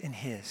greatness in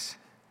his.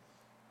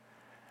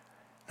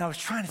 Now, I was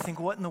trying to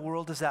think, what in the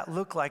world does that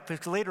look like?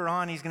 Because later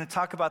on, he's going to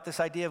talk about this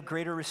idea of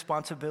greater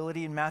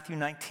responsibility in Matthew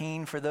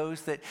 19 for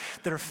those that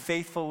are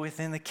faithful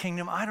within the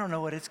kingdom. I don't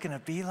know what it's going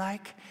to be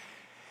like.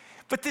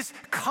 But this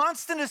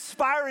constant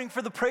aspiring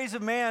for the praise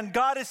of man,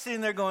 God is sitting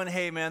there going,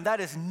 hey man, that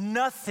is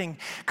nothing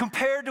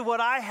compared to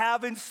what I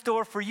have in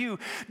store for you.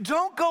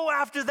 Don't go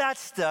after that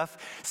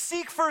stuff.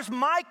 Seek first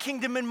my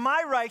kingdom and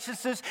my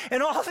righteousness,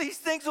 and all these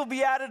things will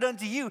be added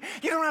unto you.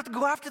 You don't have to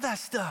go after that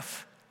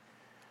stuff.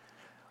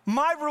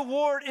 My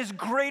reward is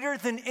greater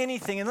than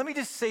anything. And let me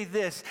just say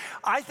this.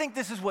 I think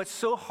this is what's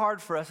so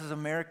hard for us as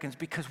Americans,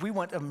 because we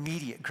want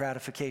immediate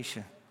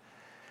gratification.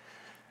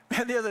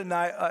 Man, the other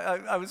night,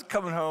 I was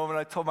coming home and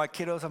I told my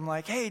kiddos, I'm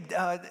like, hey,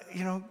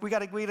 we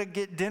gotta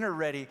get dinner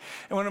ready.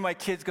 And one of my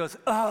kids goes,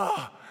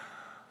 oh.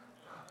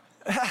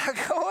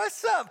 I go,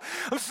 what's up?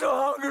 I'm so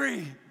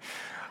hungry.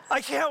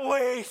 I can't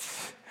wait.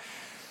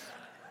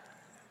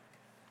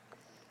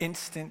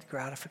 Instant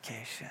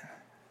gratification.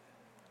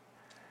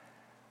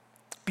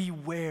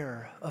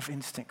 Beware of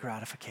instant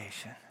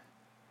gratification.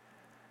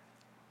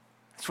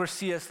 That's where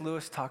C.S.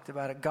 Lewis talked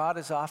about it. God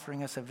is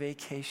offering us a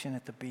vacation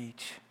at the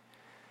beach.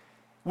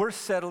 We're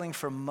settling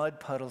for mud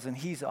puddles, and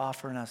he's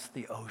offering us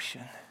the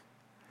ocean.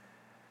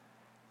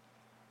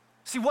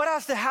 See, what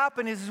has to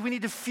happen is we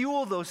need to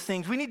fuel those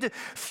things. We need to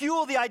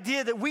fuel the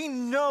idea that we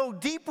know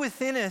deep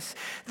within us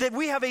that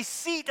we have a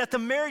seat at the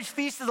marriage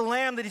feast of the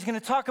Lamb that he's going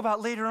to talk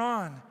about later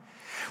on.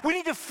 We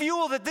need to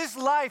fuel that this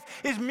life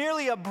is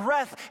merely a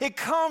breath. It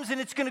comes and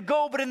it's going to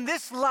go, but in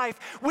this life,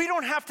 we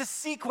don't have to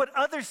seek what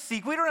others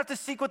seek. We don't have to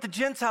seek what the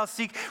Gentiles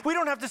seek. We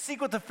don't have to seek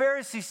what the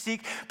Pharisees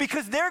seek,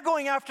 because they're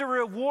going after a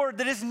reward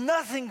that is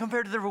nothing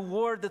compared to the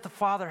reward that the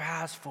Father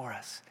has for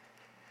us.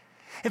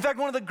 In fact,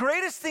 one of the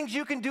greatest things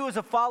you can do as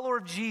a follower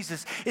of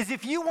Jesus is,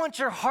 if you want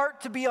your heart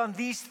to be on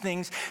these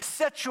things,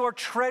 set your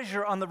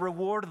treasure on the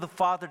reward of the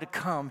Father to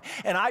come,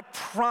 and I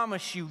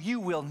promise you, you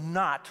will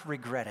not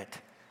regret it.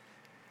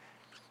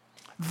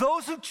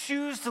 Those who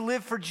choose to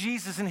live for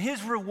Jesus and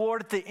his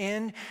reward at the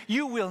end,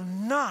 you will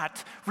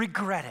not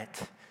regret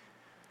it.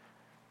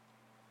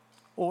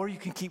 Or you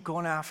can keep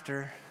going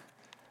after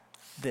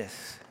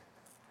this,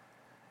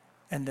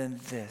 and then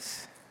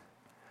this.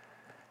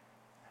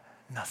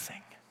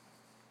 Nothing.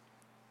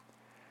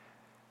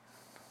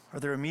 Are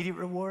there immediate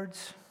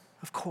rewards?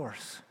 Of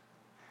course.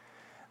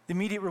 The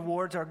immediate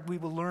rewards are, we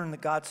will learn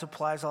that God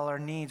supplies all our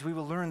needs. We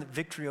will learn that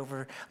victory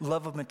over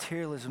love of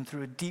materialism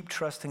through a deep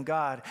trust in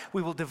God.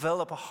 We will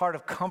develop a heart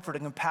of comfort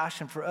and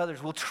compassion for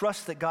others. We'll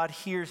trust that God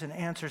hears and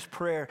answers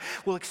prayer.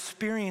 We'll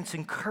experience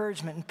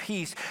encouragement and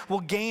peace.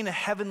 We'll gain a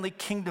heavenly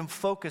kingdom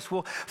focus.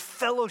 We'll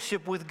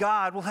fellowship with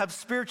God. We'll have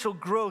spiritual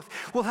growth.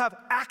 We'll have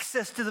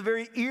access to the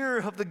very ear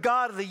of the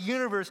God of the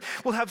universe.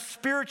 We'll have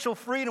spiritual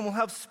freedom. We'll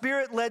have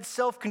spirit-led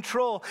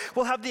self-control.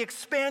 We'll have the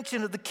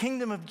expansion of the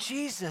kingdom of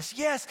Jesus.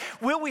 Yes,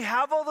 will we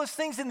have all those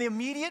things in the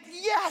immediate?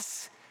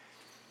 Yes.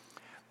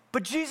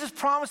 But Jesus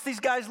promised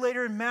these guys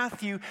later in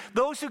Matthew,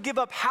 those who give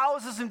up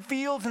houses and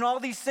fields and all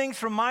these things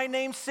for my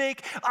name's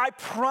sake, I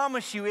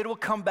promise you it will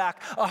come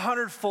back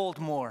 100-fold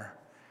more.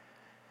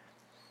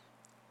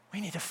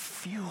 We need to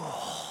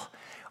fuel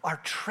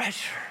our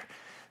treasure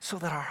so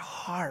that our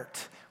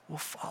heart will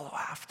follow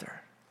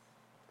after.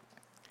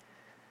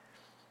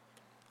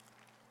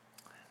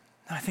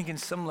 I think in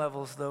some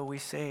levels, though, we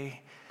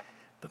say,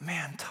 but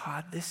man,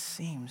 Todd, this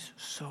seems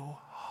so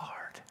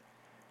hard.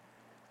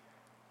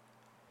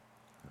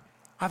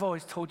 I've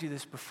always told you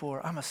this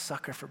before. I'm a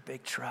sucker for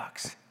big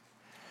trucks.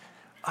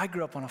 I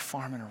grew up on a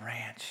farm and a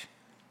ranch.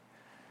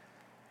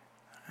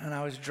 And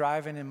I was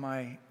driving in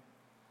my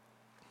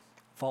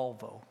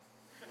Volvo.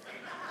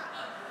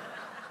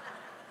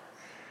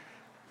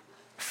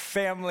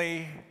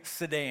 Family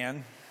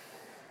sedan.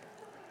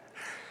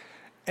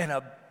 And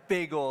a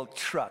big old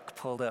truck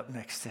pulled up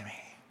next to me.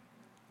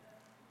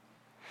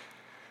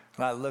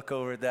 And I look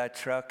over at that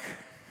truck,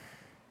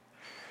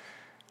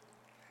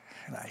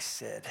 and I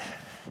said,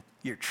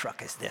 your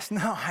truck is this.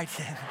 No, I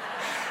didn't.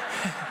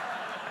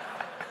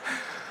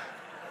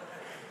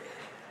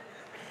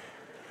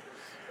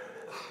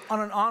 On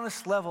an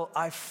honest level,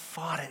 I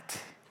fought it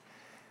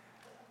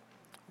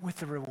with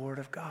the reward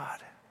of God.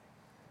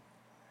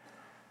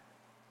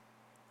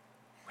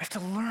 We have to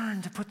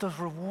learn to put those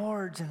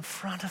rewards in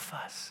front of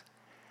us.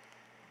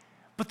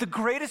 But the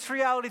greatest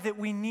reality that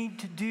we need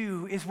to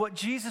do is what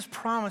Jesus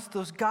promised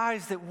those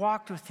guys that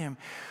walked with him.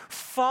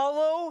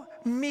 Follow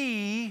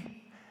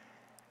me,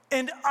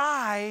 and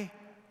I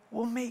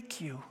will make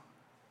you.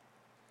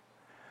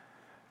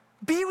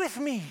 Be with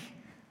me.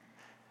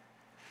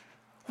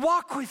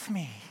 Walk with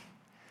me.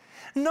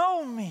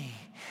 Know me.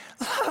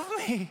 Love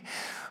me.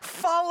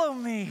 Follow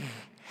me.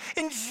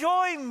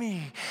 Enjoy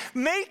me.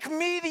 Make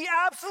me the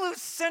absolute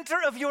center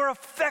of your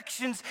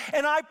affections.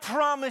 And I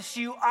promise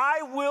you,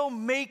 I will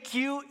make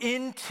you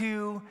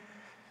into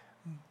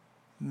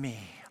me.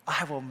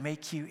 I will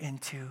make you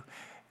into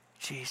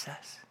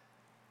Jesus.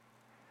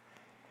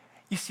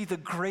 You see, the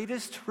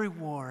greatest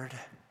reward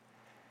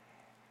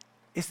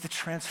is the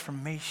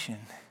transformation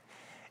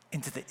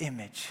into the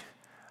image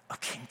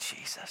of King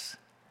Jesus.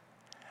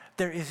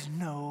 There is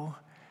no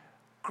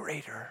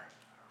greater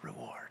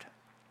reward.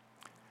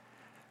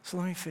 So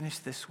let me finish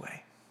this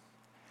way.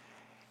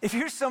 If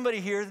you're somebody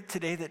here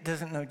today that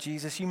doesn't know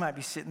Jesus, you might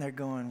be sitting there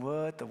going,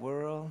 what the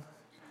world?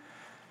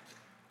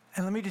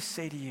 And let me just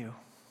say to you,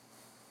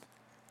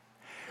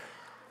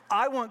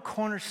 I want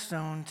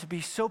Cornerstone to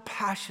be so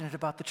passionate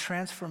about the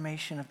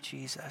transformation of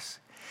Jesus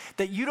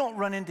that you don't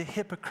run into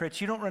hypocrites,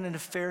 you don't run into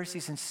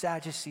Pharisees and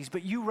Sadducees,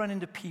 but you run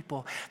into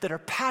people that are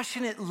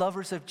passionate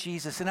lovers of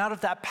Jesus. And out of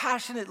that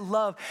passionate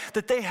love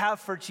that they have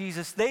for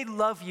Jesus, they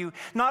love you,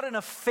 not in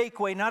a fake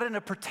way, not in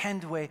a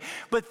pretend way,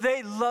 but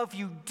they love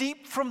you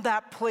deep from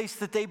that place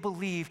that they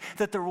believe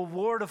that the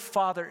reward of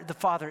the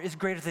Father is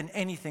greater than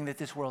anything that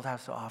this world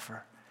has to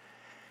offer.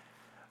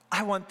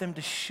 I want them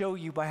to show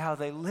you by how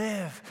they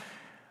live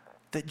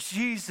that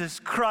Jesus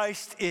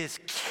Christ is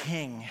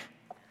King.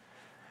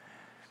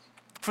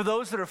 For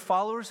those that are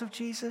followers of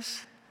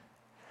Jesus,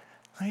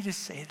 let me just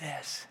say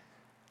this.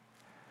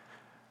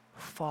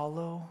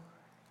 Follow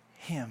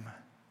him.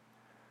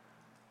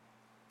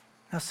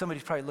 Now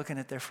somebody's probably looking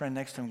at their friend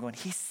next to him going,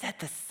 he said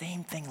the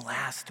same thing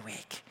last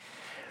week.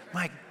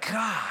 My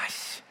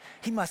gosh,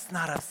 he must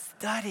not have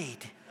studied.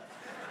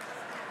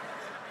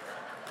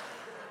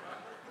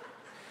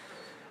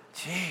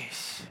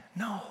 Jeez,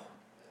 no.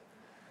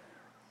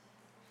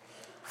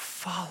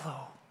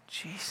 Follow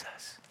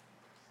Jesus.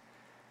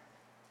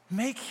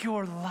 Make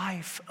your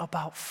life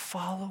about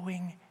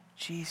following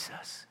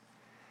Jesus.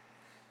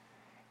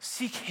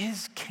 Seek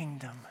his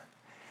kingdom.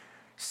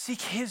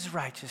 Seek his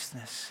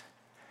righteousness.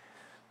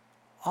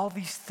 All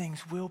these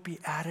things will be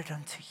added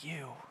unto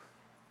you.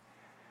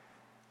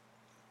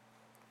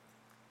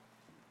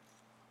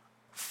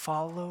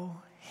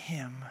 Follow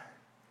him,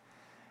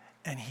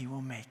 and he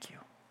will make you.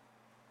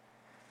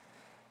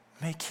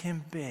 Make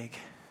him big,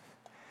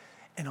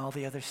 and all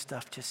the other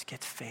stuff just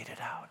gets faded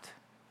out.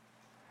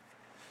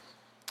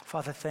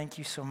 Father, thank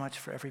you so much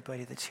for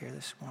everybody that's here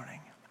this morning.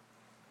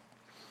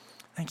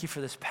 Thank you for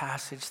this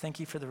passage. Thank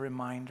you for the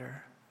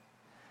reminder.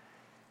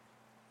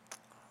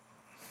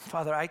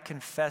 Father, I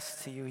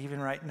confess to you,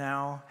 even right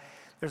now,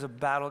 there's a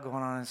battle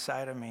going on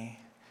inside of me.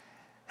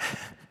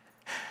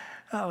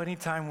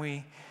 Anytime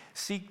we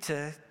seek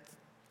to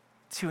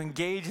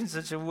engage in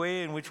such a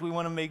way in which we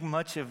want to make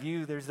much of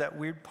you, there's that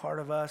weird part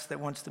of us that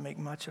wants to make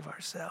much of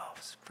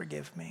ourselves.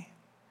 Forgive me.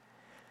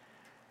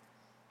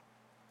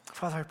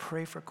 Father, I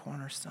pray for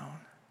Cornerstone.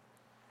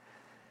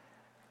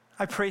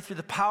 I pray through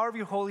the power of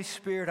your Holy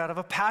Spirit, out of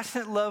a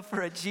passionate love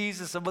for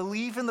Jesus, a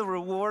belief in the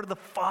reward of the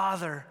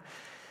Father,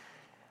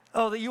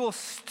 that you will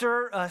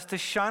stir us to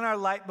shine our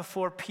light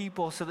before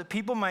people so that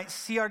people might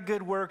see our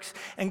good works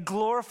and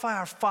glorify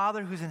our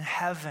Father who's in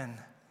heaven.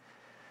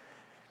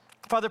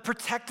 Father,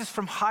 protect us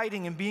from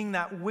hiding and being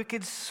that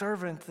wicked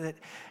servant that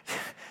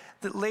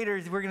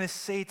later we're going to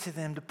say to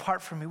them,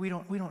 depart from me, we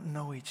don't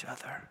know each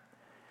other.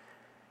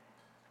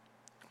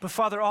 But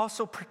Father,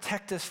 also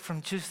protect us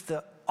from just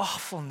the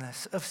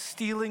awfulness of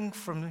stealing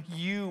from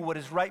you what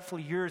is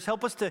rightfully yours.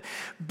 Help us to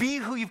be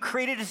who you've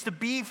created us to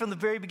be from the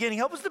very beginning.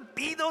 Help us to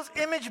be those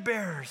image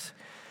bearers.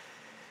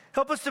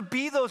 Help us to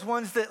be those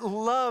ones that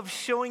love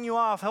showing you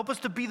off. Help us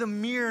to be the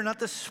mirror, not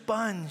the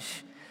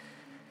sponge.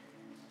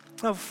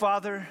 Oh,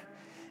 Father,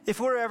 if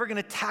we're ever going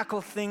to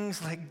tackle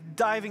things like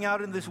diving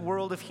out into this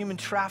world of human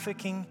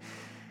trafficking,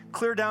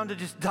 clear down to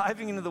just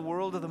diving into the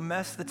world of the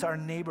mess that's our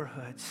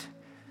neighborhoods.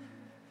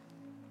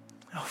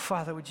 Oh,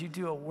 Father, would you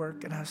do a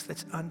work in us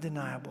that's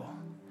undeniable?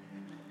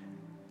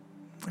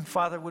 And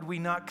Father, would we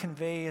not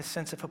convey a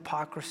sense of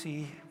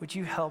hypocrisy? Would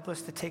you help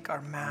us to take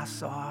our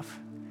masks off?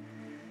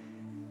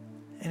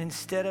 And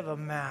instead of a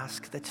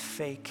mask that's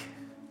fake,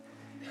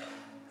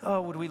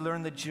 would we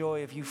learn the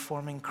joy of you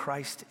forming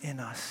Christ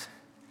in us?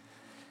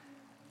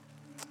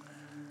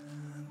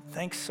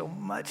 Thanks so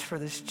much for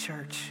this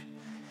church.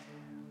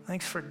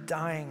 Thanks for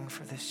dying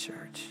for this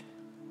church.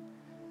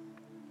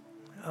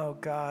 Oh,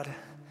 God,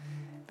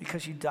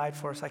 because you died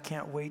for us, I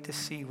can't wait to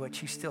see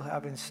what you still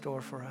have in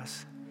store for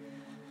us.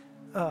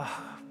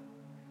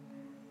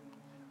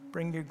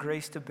 Bring your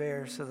grace to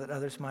bear so that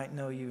others might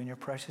know you. In your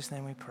precious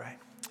name we pray.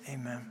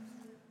 Amen.